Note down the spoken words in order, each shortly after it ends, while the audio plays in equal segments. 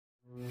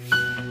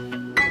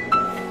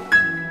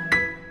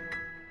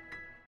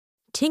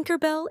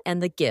Tinkerbell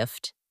and the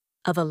Gift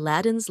of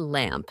Aladdin's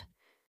Lamp.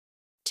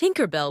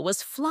 Tinkerbell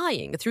was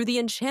flying through the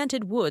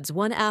enchanted woods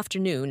one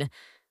afternoon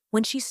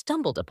when she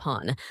stumbled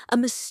upon a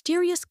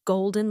mysterious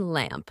golden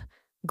lamp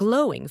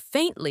glowing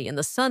faintly in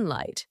the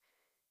sunlight.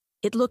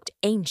 It looked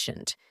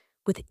ancient,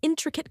 with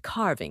intricate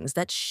carvings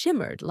that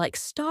shimmered like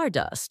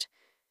stardust.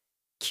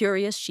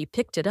 Curious, she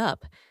picked it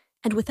up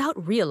and,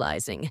 without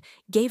realizing,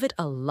 gave it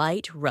a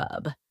light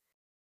rub.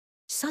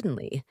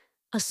 Suddenly,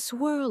 a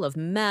swirl of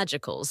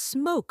magical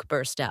smoke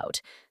burst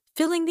out,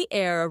 filling the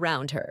air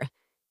around her,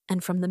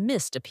 and from the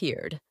mist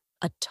appeared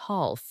a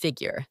tall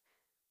figure.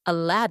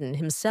 Aladdin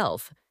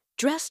himself,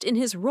 dressed in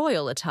his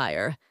royal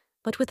attire,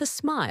 but with a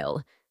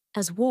smile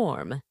as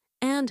warm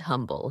and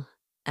humble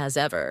as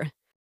ever.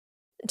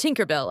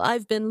 "Tinkerbell,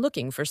 I've been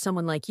looking for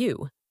someone like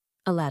you,"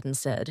 Aladdin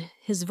said,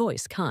 his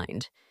voice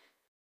kind.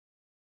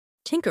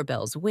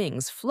 Tinkerbell's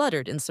wings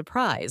fluttered in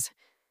surprise.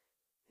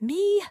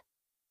 "Me?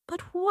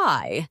 But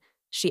why?"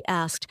 she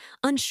asked,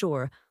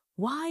 unsure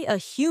why a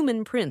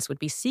human prince would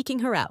be seeking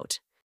her out.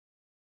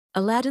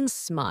 Aladdin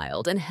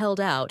smiled and held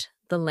out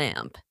the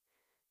lamp.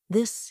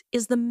 "This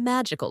is the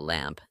magical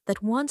lamp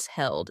that once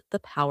held the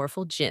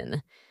powerful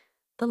jinn.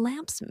 The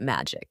lamp's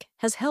magic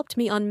has helped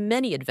me on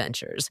many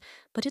adventures,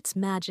 but its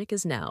magic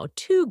is now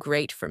too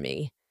great for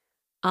me.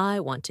 I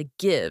want to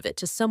give it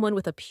to someone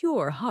with a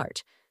pure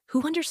heart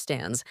who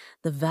understands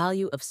the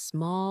value of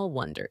small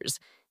wonders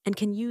and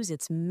can use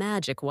its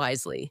magic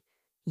wisely.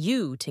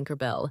 You,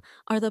 Tinkerbell,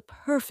 are the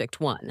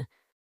perfect one."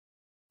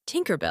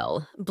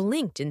 Tinkerbell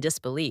blinked in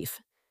disbelief.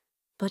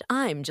 "But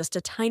I'm just a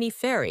tiny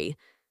fairy.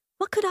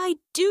 What could I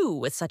do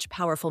with such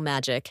powerful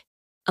magic?"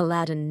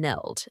 Aladdin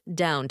knelt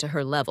down to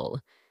her level.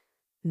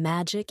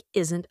 "Magic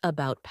isn't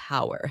about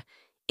power.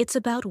 It's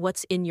about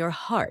what's in your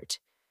heart.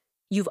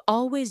 You've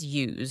always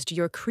used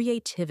your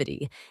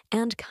creativity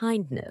and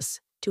kindness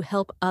to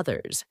help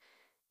others,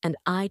 and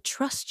I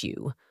trust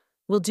you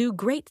will do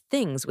great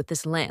things with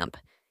this lamp.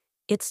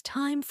 It's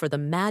time for the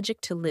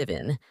magic to live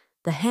in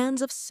the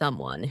hands of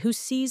someone who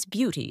sees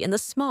beauty in the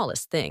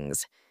smallest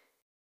things."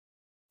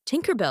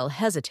 Tinkerbell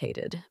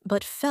hesitated,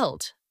 but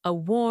felt a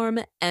warm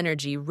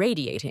energy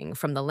radiating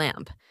from the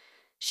lamp.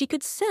 She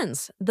could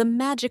sense the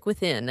magic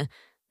within,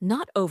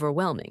 not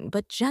overwhelming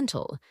but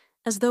gentle,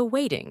 as though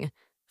waiting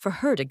for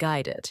her to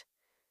guide it.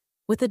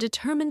 With a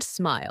determined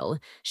smile,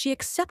 she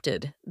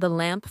accepted the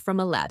lamp from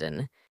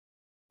Aladdin.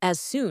 As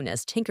soon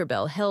as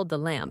Tinkerbell held the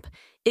lamp,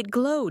 it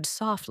glowed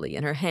softly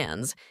in her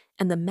hands,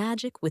 and the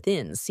magic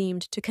within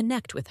seemed to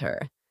connect with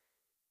her.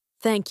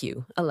 "Thank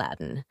you,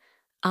 Aladdin.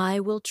 I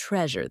will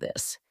treasure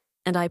this,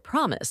 and I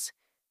promise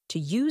to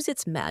use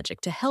its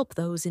magic to help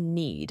those in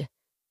need,"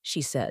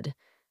 she said,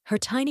 her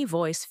tiny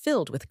voice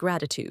filled with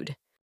gratitude.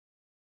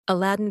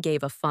 Aladdin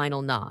gave a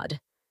final nod.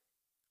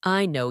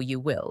 "I know you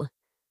will.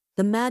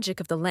 The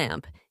magic of the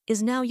lamp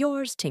is now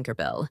yours,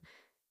 Tinkerbell.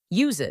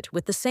 Use it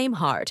with the same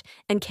heart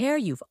and care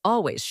you've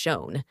always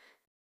shown."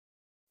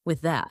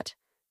 With that,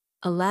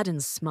 Aladdin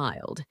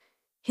smiled,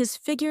 his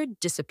figure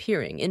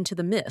disappearing into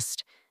the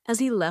mist as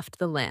he left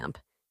the lamp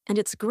and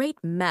its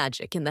great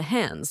magic in the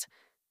hands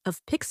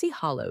of Pixie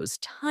Hollow's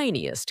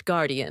tiniest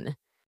guardian.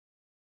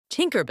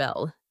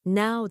 Tinkerbell,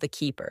 now the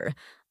keeper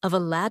of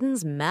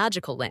Aladdin's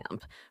magical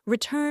lamp,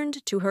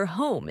 returned to her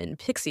home in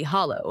Pixie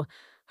Hollow,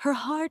 her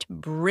heart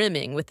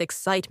brimming with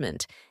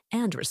excitement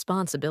and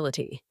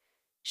responsibility.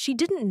 She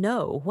didn't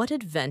know what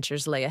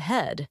adventures lay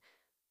ahead,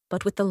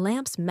 but with the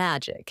lamp's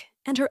magic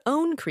and her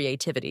own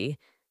creativity,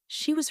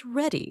 she was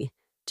ready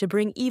to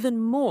bring even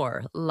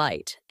more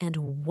light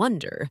and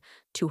wonder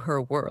to her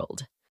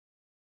world.